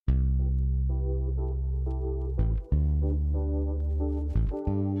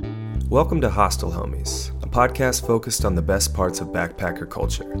Welcome to Hostel Homies, a podcast focused on the best parts of backpacker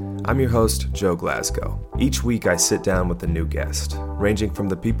culture. I'm your host, Joe Glasgow. Each week I sit down with a new guest, ranging from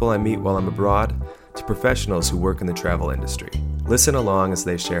the people I meet while I'm abroad to professionals who work in the travel industry. Listen along as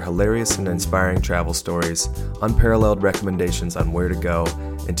they share hilarious and inspiring travel stories, unparalleled recommendations on where to go,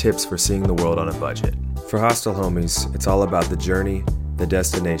 and tips for seeing the world on a budget. For Hostel Homies, it's all about the journey, the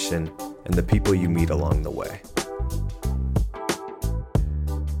destination, and the people you meet along the way.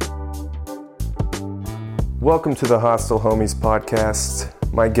 Welcome to the Hostel Homies podcast.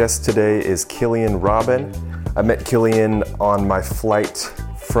 My guest today is Killian Robin. I met Killian on my flight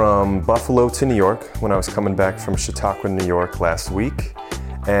from Buffalo to New York when I was coming back from Chautauqua, New York last week.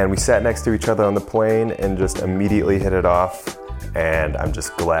 And we sat next to each other on the plane and just immediately hit it off. And I'm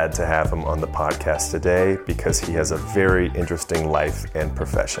just glad to have him on the podcast today because he has a very interesting life and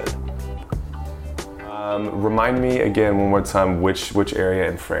profession. Remind me again one more time which area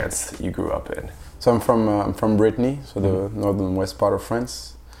in France you grew up in. So I'm from Brittany, so the northern west part of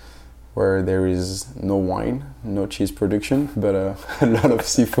France, where there is no wine, no cheese production, but a lot of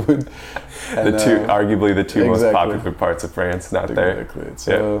seafood. And, arguably the two most popular parts of France, not there. Exactly.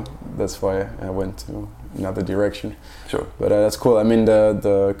 So that's why I went to another direction. Sure. But that's cool. I mean,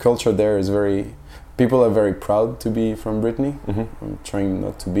 the culture there is people are very proud to be from Brittany. Mm-hmm. I'm trying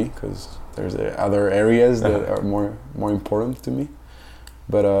not to be because there's other areas that are more important to me.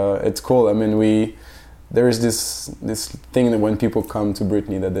 But it's cool. I mean, there is this thing that when people come to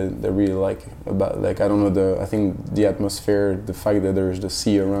Brittany that they really like about, like, I don't know, I think the atmosphere, the fact that there's the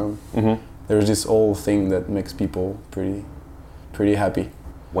sea around. Mm-hmm. There's this whole thing that makes people pretty happy.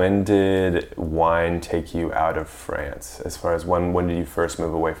 When did wine take you out of France? As far as when did you first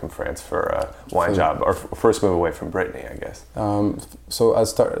move away from France for a wine job, or first move away from Brittany, I guess? I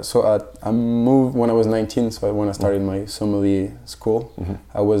moved when I was 19. So when I started my sommelier school,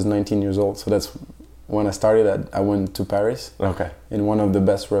 I was 19 years old. So that's when I started. I went to Paris. Okay. In one of the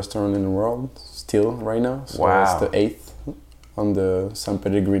best restaurants in the world, still right now. So wow. It's the 8th on the San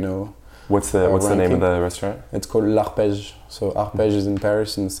Pellegrino. What's the name of the restaurant? It's called L'Arpège. So Arpège is in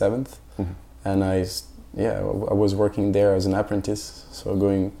Paris in 7th. Mm-hmm. And I was working there as an apprentice. So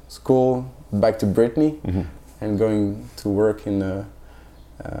going school, back to Brittany, and going to work in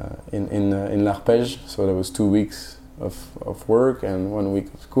L'Arpège. So there was 2 weeks of work and 1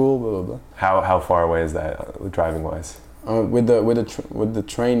 week of school, blah blah blah. How far away is that, driving wise? With the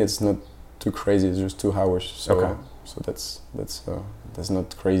train, it's not too crazy. It's just 2 hours. So okay. So that's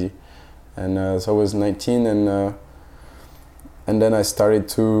not crazy. And so I was 19, and then I started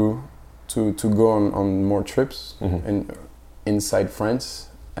to go on more trips inside France.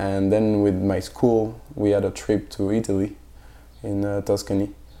 And then with my school, we had a trip to Italy, in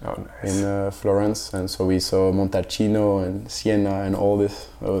Tuscany, in Florence. And so we saw Montalcino and Siena and all this.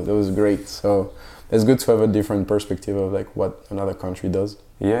 That was great. So it's good to have a different perspective of like what another country does.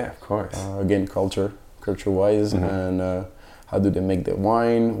 Yeah, of course. Again, culture-wise, and how do they make their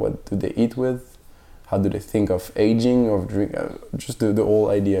wine? What do they eat with? How do they think of aging, of drink? Just the whole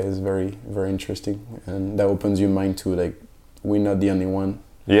idea is very, very interesting, and that opens your mind to like, we're not the only one.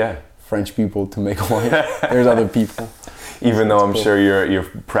 Yeah. French people to make wine. There's other people. Even though I'm sure you're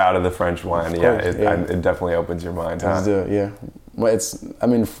proud of the French wine, it definitely opens your mind. Well,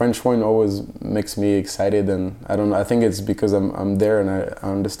 French wine always makes me excited, and I don't know. I think it's because I'm there and I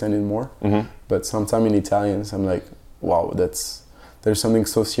understand it more. Mm-hmm. But sometimes in Italians, I'm like, wow, there's something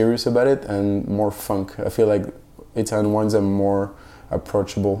so serious about it and more funk. I feel like Italian wines are more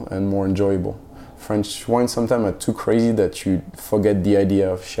approachable and more enjoyable. French wines sometimes are too crazy that you forget the idea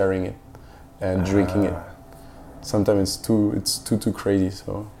of sharing it and drinking it. Sometimes it's too crazy.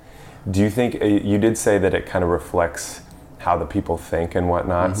 So, do you think you did say that it kind of reflects how the people think and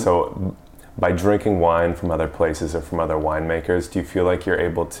whatnot? Mm-hmm. So, by drinking wine from other places or from other winemakers, do you feel like you're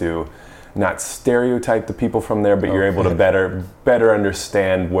able to not stereotype the people from there, but you're able to better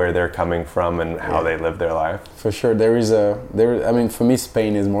understand where they're coming from and how they live their life? For sure, for me,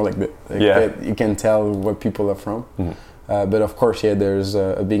 Spain is more like that. You can tell where people are from. Mm-hmm. But of course, there's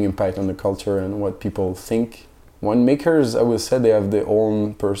a big impact on the culture and what people think. Winemakers, I would say, they have their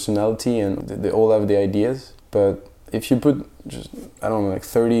own personality and they all have the ideas. But if you put just,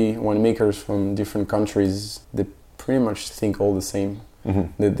 30 winemakers from different countries, they pretty much think all the same.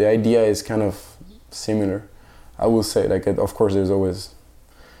 Mm-hmm. The idea is kind of similar. I will say, of course, there's always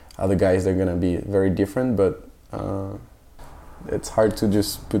other guys that are gonna be very different, but it's hard to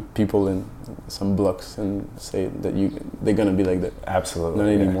just put people in some blocks and say that they're gonna be like that. Absolutely. Not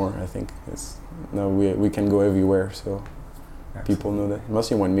anymore. I think we can go everywhere. So absolutely. People know that.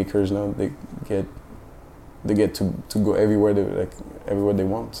 Mostly winemakers now they get to go everywhere they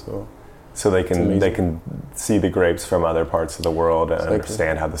want. So So they can see the grapes from other parts of the world and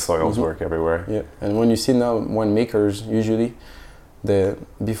understand how the soils work everywhere. Yeah, and when you see now winemakers, usually,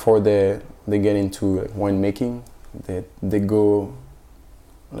 before they get into winemaking, they go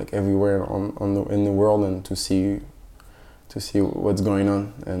like everywhere in the world and to see what's going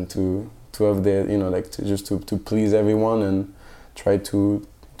on and to have the to please everyone and try to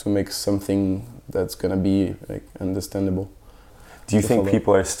make something that's gonna be like understandable. Do you think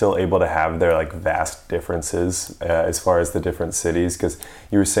people are still able to have their like vast differences as far as the different cities? Because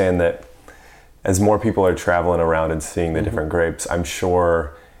you were saying that as more people are traveling around and seeing the different grapes, I'm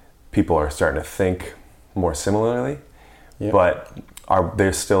sure people are starting to think more similarly, but are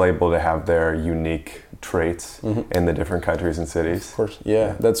they still able to have their unique traits in the different countries and cities? Of course,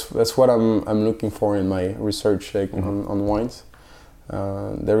 yeah. That's what I'm looking for in my research on wines.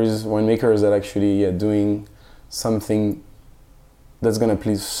 There is winemakers that actually doing something that's gonna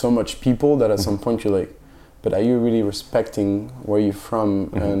please so much people that at some point you're like, but are you really respecting where you're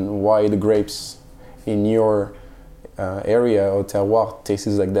from and why the grapes in your area or terroir tastes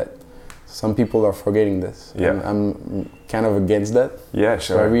like that? Some people are forgetting this. Yeah. I'm kind of against that. Yeah,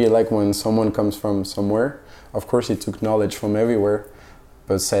 sure. So I really like when someone comes from somewhere. Of course, he took knowledge from everywhere,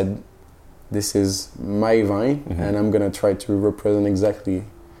 but said, this is my vine and I'm gonna try to represent exactly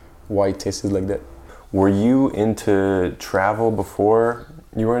why it tastes like that. Were you into travel before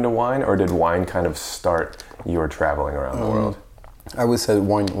you were into wine, or did wine kind of start your traveling around the world? I would say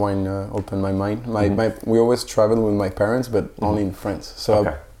wine opened my mind. We always traveled with my parents, but only in France. So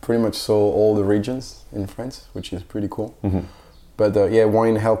I pretty much saw all the regions in France, which is pretty cool. But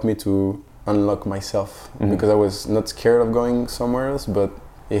wine helped me to unlock myself because I was not scared of going somewhere else, but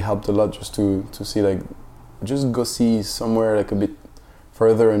it helped a lot just to see, like, just go see somewhere like a bit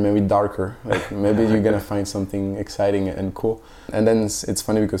further and maybe darker. Like maybe you're gonna find something exciting and cool. And then it's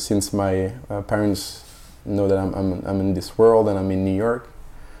funny because since my parents know that I'm in this world and I'm in New York,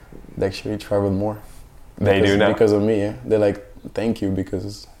 they actually travel more. They do now? Because of me, yeah. They're like, thank you,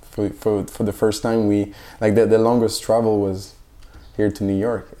 because for the first time we, like the longest travel was here to New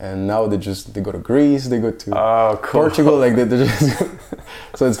York, and now they go to Greece, they go to Portugal, like they just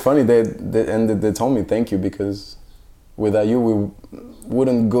so it's funny, they told me thank you, because without you we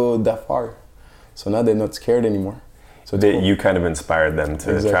wouldn't go that far. So now they're not scared anymore. So cool. You kind of inspired them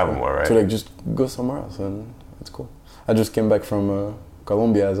to travel more, right? To like just go somewhere else, and it's cool. I just came back from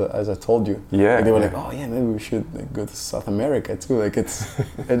Colombia, as I told you. Yeah. Like they were like, oh yeah, maybe we should go to South America too. Like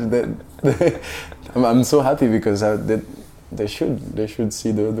I'm so happy because they should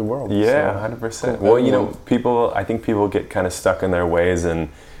see the world. Yeah, 100%. Well, I think people get kind of stuck in their ways, and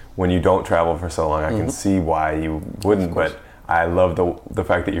when you don't travel for so long, I can see why you wouldn't, but I love the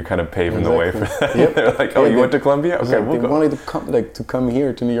fact that you're kind of paving the way for that. Yep. They're like, you went to Colombia? Okay, we'll go. They wanted to come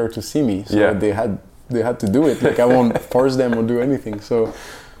here to New York to see me, so they had to do it. Like I won't force them or do anything. So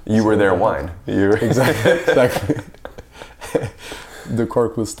you were their wine. Exactly. The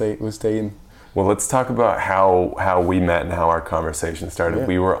cork will stay in. Well, let's talk about how we met and how our conversation started. Yeah.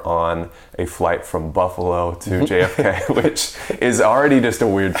 We were on a flight from Buffalo to JFK, which is already just a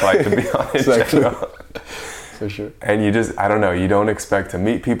weird flight to be on in general. For sure. And you don't expect to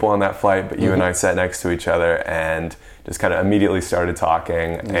meet people on that flight, but you and I sat next to each other and just kind of immediately started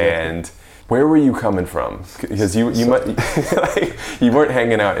talking. Exactly. And where were you coming from? Because you weren't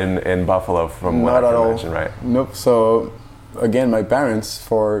hanging out in Buffalo from what I can imagine, right? Nope. So again, my parents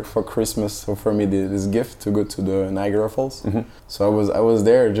for Christmas offered me this gift to go to the Niagara Falls. So I was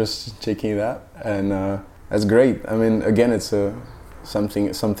there just checking it out, and that's great. I mean, again, it's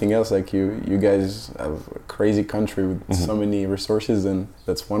something else. Like you guys have a crazy country with so many resources, and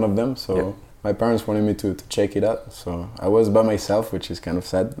that's one of them. So my parents wanted me to check it out. So I was by myself, which is kind of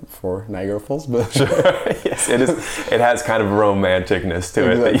sad for Niagara Falls, but sure. Yes, it is. It has kind of romanticness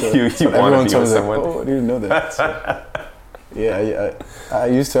to it that you want to be with someone. Like, oh, I didn't know that. So, yeah, I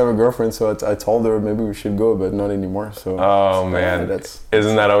used to have a girlfriend, so I told her maybe we should go, but not anymore. So man,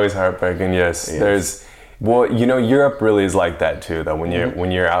 isn't that always heartbreaking? Yes, there's. Well, Europe really is like that too, though.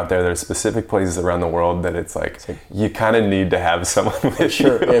 When you're out there's specific places around the world that it's like you kind of need to have someone with you.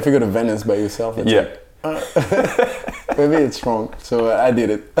 Sure. Yeah, if you go to Venice by yourself, it's maybe it's wrong. So I did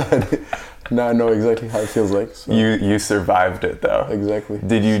it. Now I know exactly how it feels like. So. You survived it though. Exactly.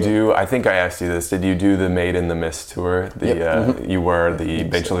 Did you do? I think I asked you this. Did you do the Made in the Mist tour? You wore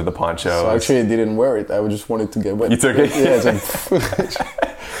eventually the poncho. So actually, I didn't wear it. I just wanted to get wet. You took it. Yeah. It's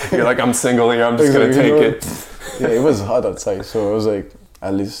like you're like, I'm single here. I'm just gonna take it. Yeah, it was hot outside, so I was like,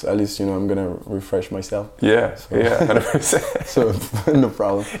 at least I'm gonna refresh myself. Yeah, 100%. So no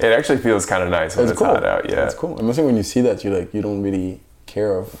problem. It actually feels kind of nice when it's hot out. Yeah, it's cool. I'm saying when you see that, you don't really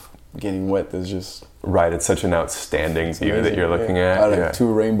care of getting wet is just right. It's such an outstanding view that you're looking at. I had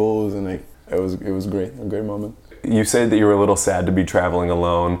 2 rainbows, and like it was great, a great moment. You said that you were a little sad to be traveling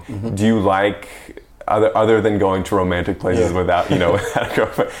alone. Do you like, other than going to romantic places without without a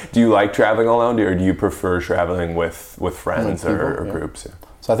girlfriend, do you like traveling alone, or do you prefer traveling with friends or groups? Yeah.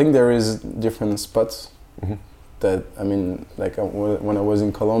 So I think there is different spots that, I mean, like when I was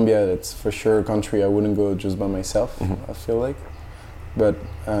in Colombia, it's for sure a country I wouldn't go just by myself, I feel like. But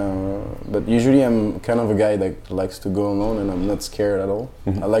usually I'm kind of a guy that likes to go alone, and I'm not scared at all.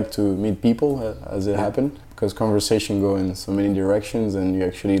 I like to meet people as it happened, because conversation go in so many directions, and you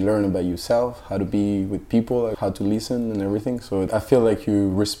actually learn about yourself, how to be with people, like how to listen and everything. So I feel like you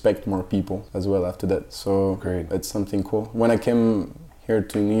respect more people as well after that. So great. It's something cool. When I came here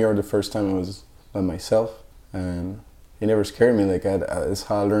to New York the first time, I was by myself, and it never scared me. Like it's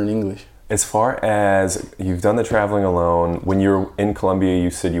how I learned English. As far as you've done the traveling alone, when you're in Colombia, you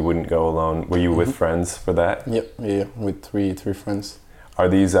said you wouldn't go alone. Were you with friends for that? Yep, yeah, with three friends. Are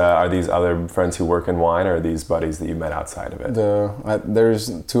these other friends who work in wine, or are these buddies that you met outside of it?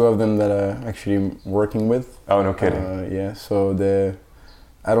 There's 2 of them that I'm actually working with. Oh, no kidding. Yeah, so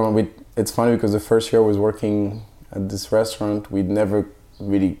I don't know. It's funny because the first year I was working at this restaurant, we never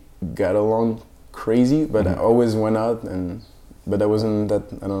really got along crazy, but I always went out but I wasn't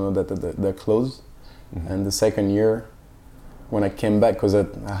that close. And the second year, when I came back, because I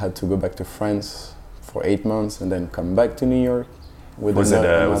had to go back to France for 8 months and then come back to New York with was it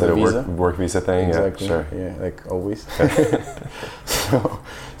a visa. work visa thing? Exactly. Yeah, sure. Yeah, like always.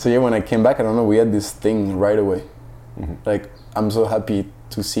 So yeah, when I came back, I don't know, we had this thing right away. Like, I'm so happy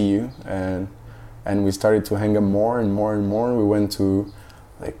to see you, and we started to hang out more and more and more. We went to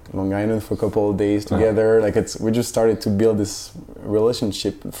like Long Island for a couple of days together. Like we just started to build this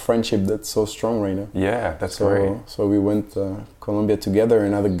friendship that's so strong right now. Yeah, that's great. So we went Colombia together.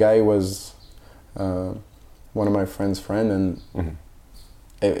 Another guy was one of my friend's friend, and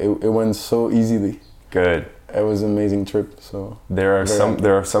it went so easily. Good. It was an amazing trip. So there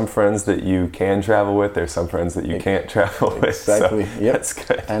are some friends that you can travel with. There's some friends that you can't travel with. Exactly. So yep. That's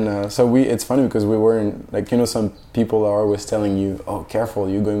good. And so it's funny because we weren't like, some people are always telling you, oh, careful,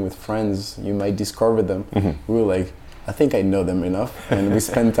 you're going with friends, you might discover them. We were like, I think I know them enough, and we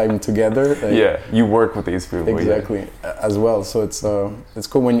spend time together. Like, yeah, you work with these people. Exactly, as well. So it's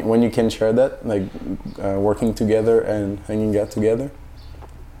cool when you can share that, like working together and hanging out together.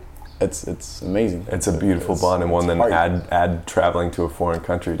 It's amazing. It's a beautiful bond, and one then add traveling to a foreign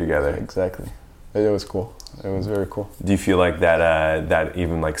country together. Exactly. It was cool. It was very cool. Do you feel like that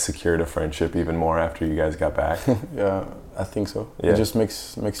even like secured a friendship even more after you guys got back? Yeah, I think so. Yeah. It just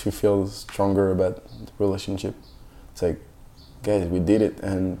makes you feel stronger about the relationship. It's like, guys, we did it,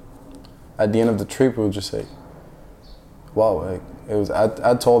 and at the end of the trip, we would just say, wow, like it was.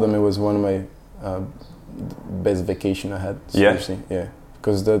 I told them it was one of my best vacation I had. Seriously, yeah.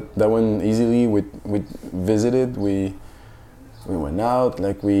 Because that went easily. We visited. We went out.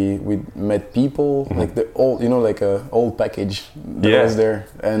 Like we met people. Like the old, like a old package that was there,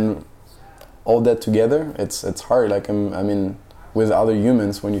 and all that together. It's hard. Like I mean, with other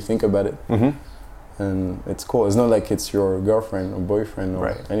humans, when you think about it, and it's cool. It's not like it's your girlfriend or boyfriend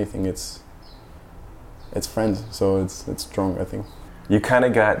or anything. It's friends. So it's strong, I think. You kind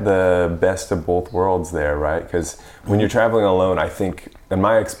of got the best of both worlds there, right? Because when you're traveling alone, I think, in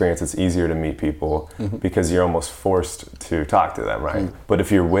my experience, it's easier to meet people because you're almost forced to talk to them, right? But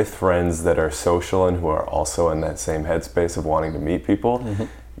if you're with friends that are social and who are also in that same headspace of wanting to meet people,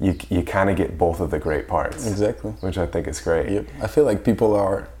 you kind of get both of the great parts. Exactly. Which I think is great. Yep. I feel like people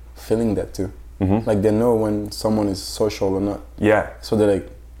are feeling that too. Like they know when someone is social or not. Yeah. So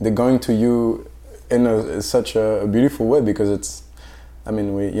they're going to you in such a beautiful way, because it's, I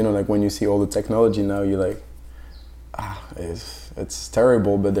mean, like when you see all the technology now, you're like, it's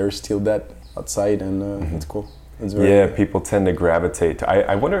terrible, but there's still that outside, and it's cool. It's very people tend to gravitate to.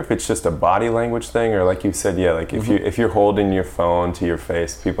 I wonder if it's just a body language thing, or like you said, like if you're holding your phone to your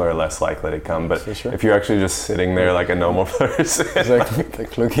face, people are less likely to come. But if you're actually just sitting there like a normal person, exactly,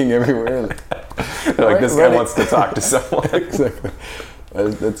 like looking everywhere, like this guy wants to talk to someone. Exactly,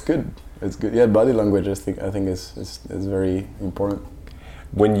 that's good. It's good. Yeah, body language. I think is very important.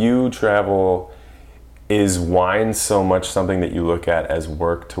 When you travel, is wine so much something that you look at as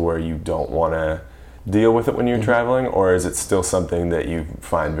work to where you don't want to deal with it when you're traveling, or is it still something that you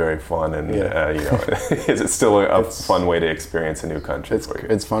find very fun and is it still a fun way to experience a new country for you?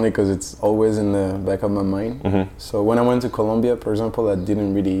 It's funny because it's always in the back of my mind. So when I went to Colombia, for example, I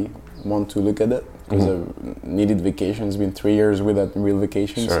didn't really want to look at it because I needed vacation. It's been 3 years without real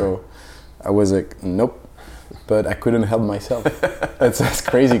vacation, so I was like, nope. but I couldn't help myself. That's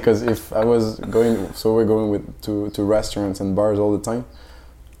crazy because if I was going, so we're going to restaurants and bars all the time,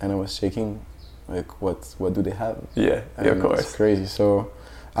 and I was shaking, like what do they have? Yeah, of course. It's crazy. So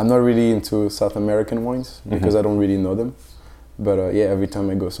I'm not really into South American wines because I don't really know them. But every time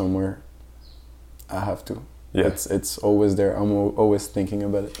I go somewhere, I have to. Yeah. It's always there. I'm always thinking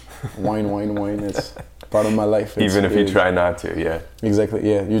about it. Wine. It's part of my life. Even if you try not to, yeah. Exactly,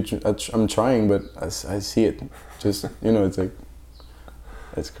 yeah. I'm trying, but I see it. Just, it's like,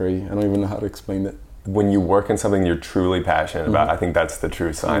 it's crazy. I don't even know how to explain that. When you work in something you're truly passionate about, I think that's the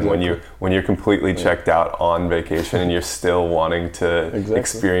true sign. Exactly. When you're completely checked out on vacation and you're still wanting to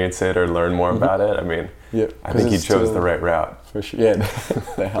experience it or learn more about it, I mean, I think you chose the right route. For sure, yeah,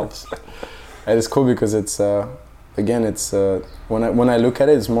 that helps. And it's cool because it's when I look at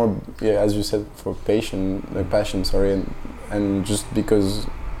it, it's more as you said, for passion, and just because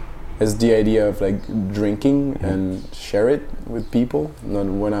it's the idea of like drinking and share it with people. Not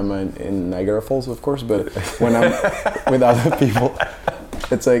when I'm in Niagara Falls, of course, but when I'm with other people,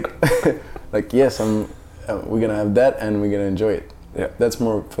 it's like yes, we're gonna have that and we're gonna enjoy it. Yeah, that's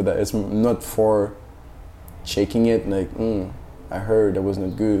more for that. It's not for shaking it like. I heard that was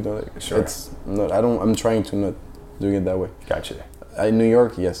not good. Sure. It's not. I'm trying to not doing it that way. Gotcha. In New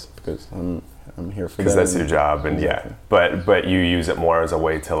York, yes, because I'm here for that. Because that's your job, and but you use it more as a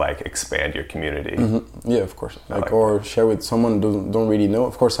way to like expand your community. Mm-hmm. Yeah, of course. Or share with someone don't really know.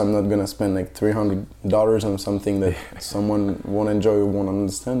 Of course, I'm not gonna spend like $300 on something that someone won't enjoy or won't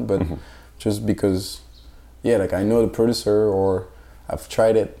understand. But just because, I know the producer or I've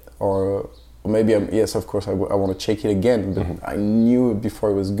tried it or. Maybe of course I want to check it again, but I knew it before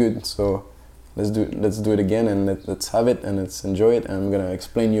it was good, so let's do it again and let's have it and let's enjoy it, and I'm gonna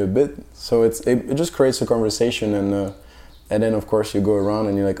explain you a bit. So it just creates a conversation, and then of course you go around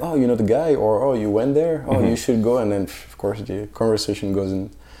and you're like, oh, you know the guy, or oh, you went there, oh, you should go, and then of course the conversation goes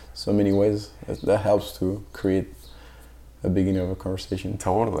in so many ways. That helps to create a beginning of a conversation.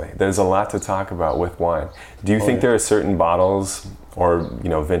 Totally. There's a lot to talk about with wine. Do you think there are certain bottles or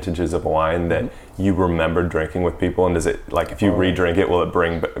vintages of wine that you remember drinking with people, and does it, like, if you re-drink it, will it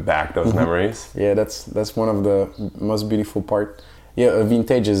bring back those memories? Yeah, that's one of the most beautiful part. Yeah, a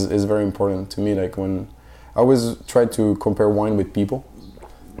vintage is very important to me. Like, when I always try to compare wine with people,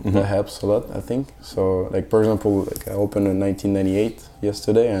 that helps a lot, I think. So, like, for example, like, I opened in 1998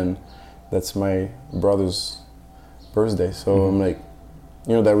 yesterday, and that's my brother's birthday. So I'm like,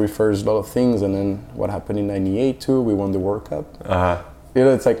 that refers a lot of things. And then what happened in 98 too, we won the World Cup.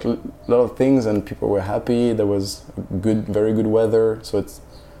 It's like a lot of things, and people were happy. There was very good weather. So it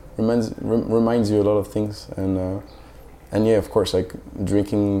reminds you a lot of things. And yeah, of course, like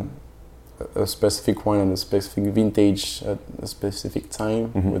drinking a specific wine and a specific vintage at a specific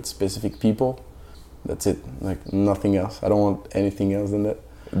time with specific people. That's it. Like, nothing else. I don't want anything else than that.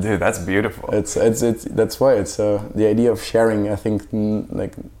 Dude, that's beautiful. It's that's why it's the idea of sharing. I think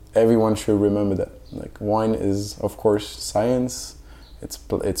like everyone should remember that. Like, wine is of course science. It's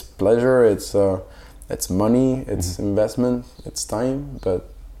pleasure. It's money. It's investment. It's time. But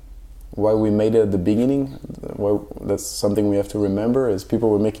why we made it at the beginning, that's something we have to remember, is people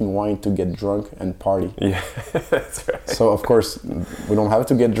were making wine to get drunk and party. Yeah, that's right. So of course we don't have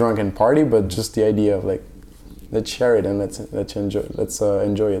to get drunk and party, but just the idea of like, let's share it and let's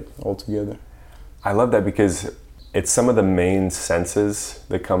enjoy it all together. I love that because it's some of the main senses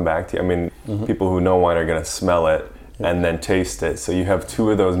that come back to you. I mean, people who know wine are going to smell it and then taste it. So you have two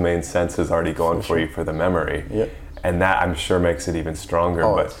of those main senses already going for you for the memory. Yeah. And that, I'm sure, makes it even stronger.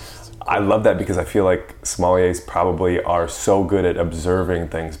 But I love that because I feel like sommeliers probably are so good at observing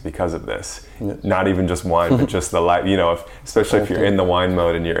things because of this. Yeah. Not even just wine, but just the light. Especially if you're in the wine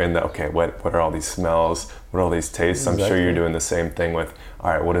mode and you're in the, okay, what are all these smells? What are all these tastes? Exactly. I'm sure you're doing the same thing with,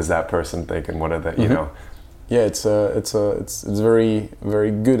 all right, what does that person think, and what are the, Yeah, it's very,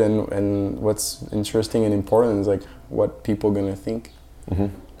 very good, and what's interesting and important is like what people gonna think,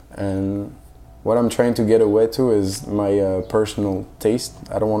 and what I'm trying to get away to is my personal taste.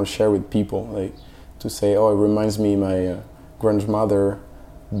 I don't want to share with people, like, to say, oh, it reminds me my grandmother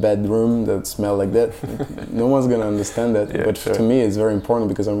bedroom that smelled like that. No one's gonna understand that, but to me it's very important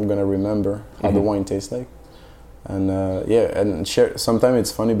because I'm gonna remember how the wine tastes like. And and share. Sometimes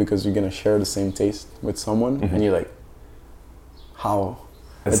it's funny because you're gonna share the same taste with someone, and you're like, how?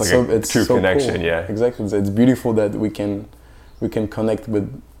 It's like a true connection, cool. Yeah. Exactly. It's beautiful that we can connect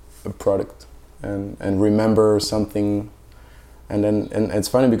with a product and remember something, and it's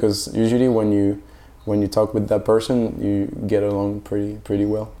funny because usually when you talk with that person, you get along pretty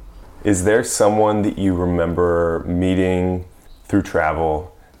well. Is there someone that you remember meeting through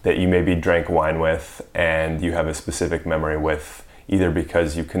travel that you maybe drank wine with and you have a specific memory with, either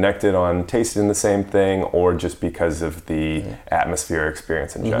because you connected on tasting the same thing or just because of the atmosphere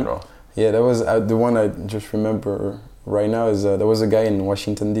experience in general? Yeah, that was the one I just remember right now is there was a guy in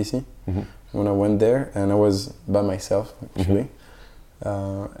Washington, D.C. When I went there, and I was by myself, actually.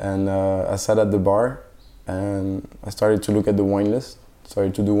 And I sat at the bar and I started to look at the wine list,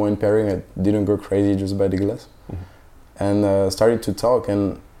 started to do wine pairing. I didn't go crazy just by the glass. And started to talk,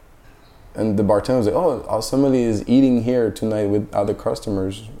 and the bartender was like, "Oh, somebody is eating here tonight with other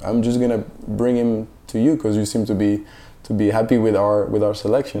customers. I'm just gonna bring him to you because you seem to be happy with our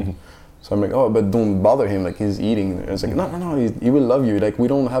selection." So I'm like, "Oh, but don't bother him. Like, he's eating." And it's like, "No, he will love you. Like, we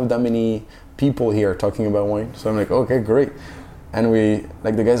don't have that many people here talking about wine." So I'm like, "Okay, great." And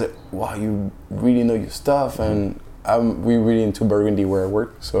the guy's like, "Wow, you really know your stuff." And we really into Burgundy where I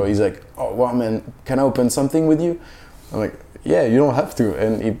work. So he's like, "Oh, wow, man, can I open something with you?" I'm like, "Yeah, you don't have to."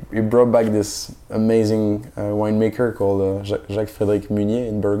 And he brought back this amazing winemaker called Jacques-Frédéric Munier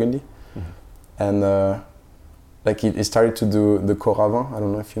in Burgundy. And he started to do the Coravin. I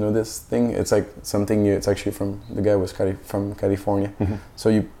don't know if you know this thing. It's like something it's actually the guy was from California. So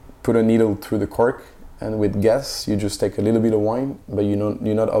you put a needle through the cork, and with gas you just take a little bit of wine, but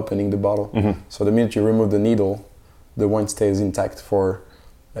you're not opening the bottle. So the minute you remove the needle, the wine stays intact for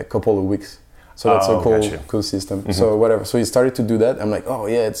a couple of weeks. So that's a cool system. So whatever. So he started to do that. I'm like, "Oh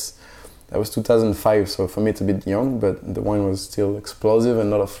yeah, that was 2005. So for me it's a bit young, but the wine was still explosive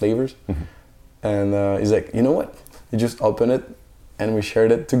and a lot of flavors." And he's like, "You know what? You just open it," and we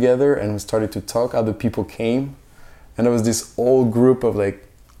shared it together, and we started to talk. Other people came, and there was this whole group of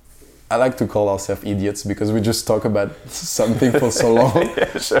I like to call ourselves idiots because we just talk about something for so long.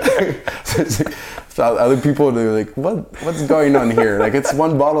 So other people, they're like, what's going on here? Like, it's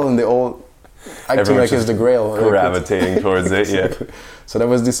one bottle and they all acting like it's the grail. Gravitating towards it, yeah. So there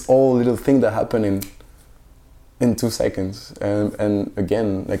was this whole little thing that happened in 2 seconds. And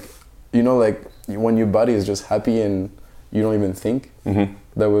again, when your body is just happy and you don't even think,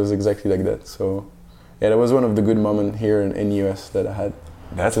 that was exactly like that. So yeah, that was one of the good moments here in US that I had.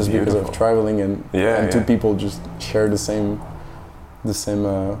 That's just beautiful. Because of traveling and two people just share the same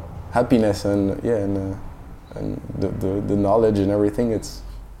happiness and the knowledge and everything. It's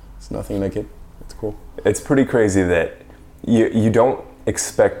nothing like it. It's cool. It's pretty crazy that you don't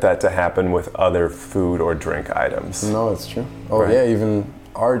expect that to happen with other food or drink items. No, it's true. Oh right. Yeah, even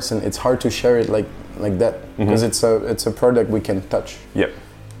arts, and it's hard to share it like that because it's a product we can touch. Yep.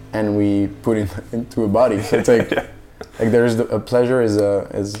 And we put it into a body. So it's like. Like there's a pleasure is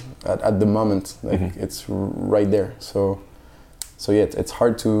at the moment, it's right there. So yeah, it's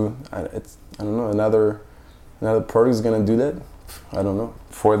hard to. I don't know. Another product is gonna do that. I don't know.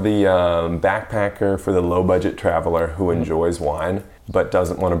 For the backpacker, for the low budget traveler who enjoys wine but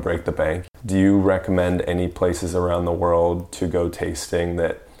doesn't want to break the bank, do you recommend any places around the world to go tasting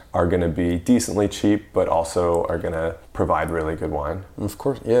that are going to be decently cheap, but also are going to provide really good wine? Of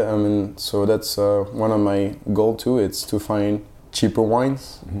course, yeah. I mean, so that's one of my goals too. It's to find cheaper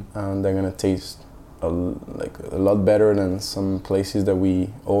wines, and they're going to taste a lot better than some places that we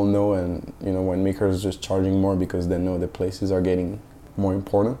all know. And winemakers just charging more because they know the places are getting more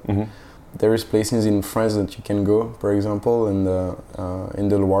important. There is places in France that you can go. For example, in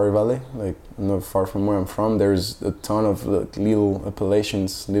the Loire Valley, not far from where I'm from, there's a ton of little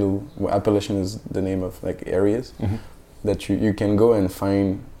appellations. Appellation is the name of areas that you can go and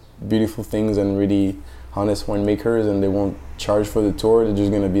find beautiful things and really honest winemakers, and they won't charge for the tour. They're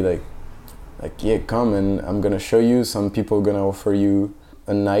just gonna be yeah, come and I'm gonna show you. Some people are gonna offer you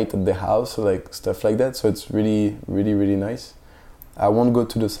a night at the house, stuff like that. So it's really, really, really nice. I won't go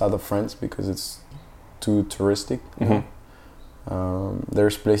to the south of France because it's too touristic.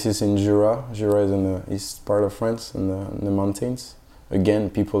 There's places in Jura. Jura is in the east part of France, in the mountains. Again,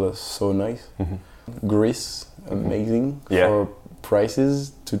 people are so nice. Greece, amazing for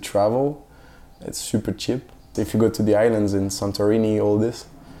prices to travel. It's super cheap. If you go to the islands in Santorini, all this,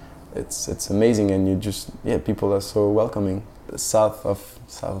 it's amazing, and people are so welcoming. South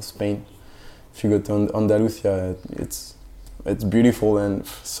of Spain, if you go to Andalusia, it's beautiful and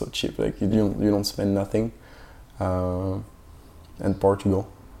so cheap. You don't spend nothing. And Portugal.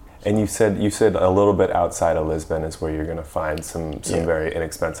 And you said a little bit outside of Lisbon is where you're going to find some very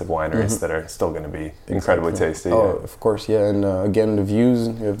inexpensive wineries that are still going to be incredibly tasty. Oh, of course, yeah. And again, the views.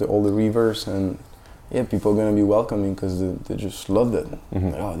 You have all the rivers, and people are going to be welcoming because they just love that.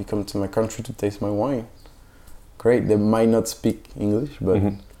 You come to my country to taste my wine. Great. They might not speak English, but.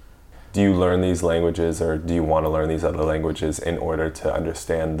 Do you learn these languages, or do you want to learn these other languages in order to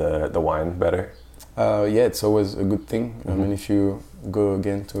understand the wine better? Yeah, it's always a good thing. I mean, if you go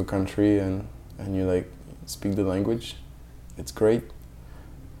again to a country and you like speak the language, it's great.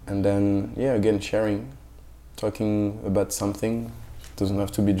 And then, yeah, again, talking about something. It doesn't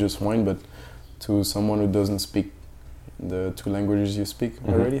have to be just wine, but to someone who doesn't speak the two languages you speak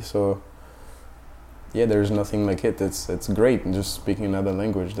already. So, yeah, there's nothing like it. It's great. And just speaking another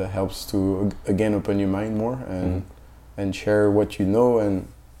language that helps to, again, open your mind more and share what you know and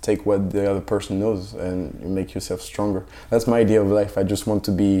take what the other person knows and you make yourself stronger. That's my idea of life. I just want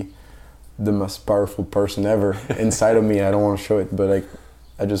to be the most powerful person ever inside of me. I don't want to show it, but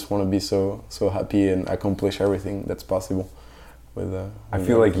I just want to be so happy and accomplish everything that's possible. I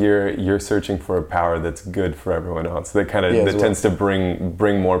feel like you're searching for a power that's good for everyone else. That kind of tends to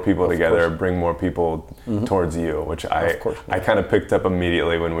bring more people together, bring more people towards you, which I kind of picked up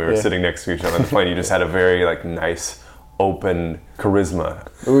immediately when we were sitting next to each other on the plane. You just had a very nice, open charisma.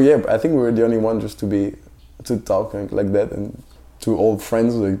 Oh yeah, but I think we were the only one just to talk like that and to old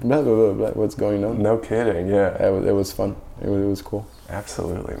friends like blah, blah, blah, blah, what's going on. No kidding, yeah. It was fun. It was cool.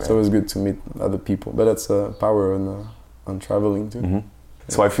 Absolutely, man. So it was good to meet other people, but that's a power on traveling too.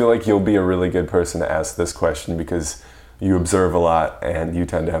 So I feel like you'll be a really good person to ask this question because you observe a lot and you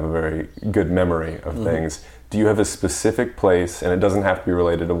tend to have a very good memory of things. Do you have a specific place, and it doesn't have to be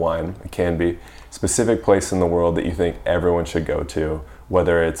related to wine, it can be, specific place in the world that you think everyone should go to,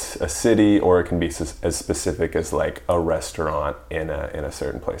 whether it's a city or it can be as specific as like a restaurant in a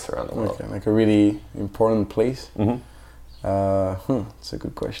certain place around the world? Okay, like a really important place? It's a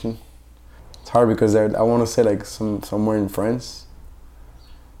good question. It's hard because I want to say like somewhere in France.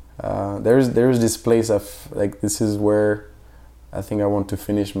 There's this place this is where I think I want to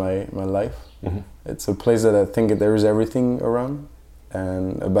finish my life. It's a place that I think there is everything around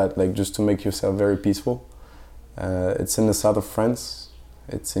and about like just to make yourself very peaceful. It's in the south of France.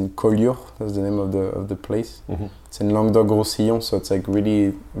 It's in Collioure, that's the name of the place. It's in Languedoc-Roussillon, so it's like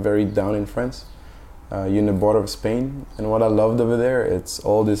really very down in France. You're in the border of Spain, and what I loved over there, it's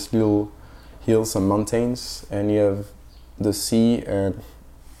all these little hills and mountains, and you have the sea, and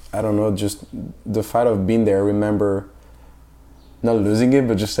I don't know, just the fact of being there. I remember not losing it,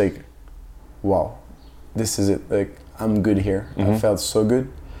 but just like, wow, this is it. Like, I'm good here. I felt so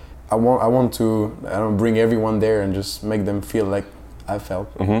good. I want to bring everyone there and just make them feel like I felt.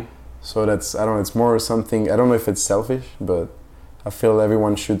 So that's, I don't know, it's more something, I don't know if it's selfish, but I feel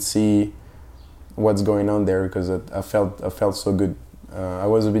everyone should see what's going on there because I felt so good. I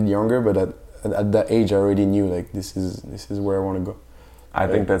was a bit younger, but at that age I already knew like this is where I want to go. I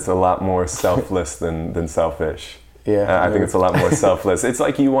think that's a lot more selfless than selfish. Yeah, I think it's a lot more selfless. It's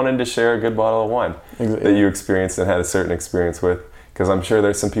like you wanted to share a good bottle of wine that you experienced and had a certain experience with. Because I'm sure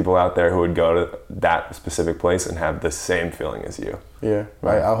there's some people out there who would go to that specific place and have the same feeling as you. Yeah,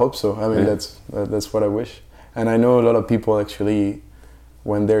 I hope so. I mean, that's what I wish. And I know a lot of people actually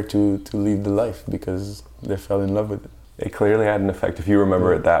went there to live the life because they fell in love with it. It clearly had an effect. If you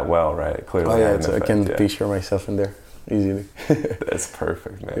remember it that well, right? It clearly had an effect. I can picture myself in there easily. That's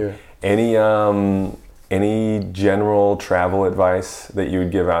perfect, man. Yeah. Any general travel advice that you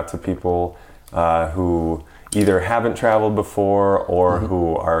would give out to people who either haven't traveled before or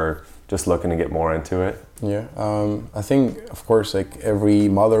who are just looking to get more into it? Yeah, I think, of course, like every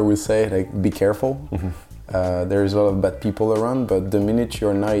mother would say, like, be careful. There's a lot of bad people around, but the minute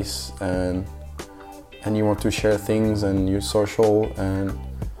you're nice and you want to share things and you're social and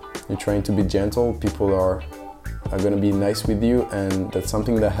you're trying to be gentle, people are going to be nice with you, and that's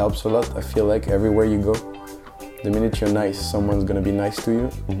something that helps a lot. I feel like everywhere you go, the minute you're nice, someone's going to be nice to you,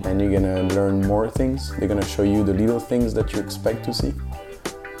 and you're going to learn more things. They're going to show you the little things that you expect to see.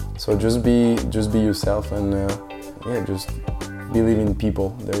 So just be yourself, and just believe in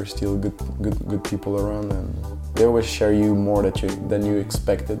people. There are still good people around, and they always share you more than you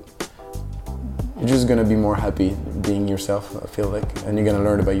expected. You're just going to be more happy being yourself, I feel like, and you're going to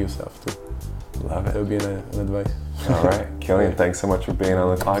learn about yourself too. Love it. That would be an advice. All right. Killian, thanks so much for being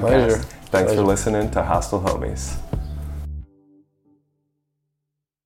on the podcast. Pleasure. Thanks for listening to Hostile Homies.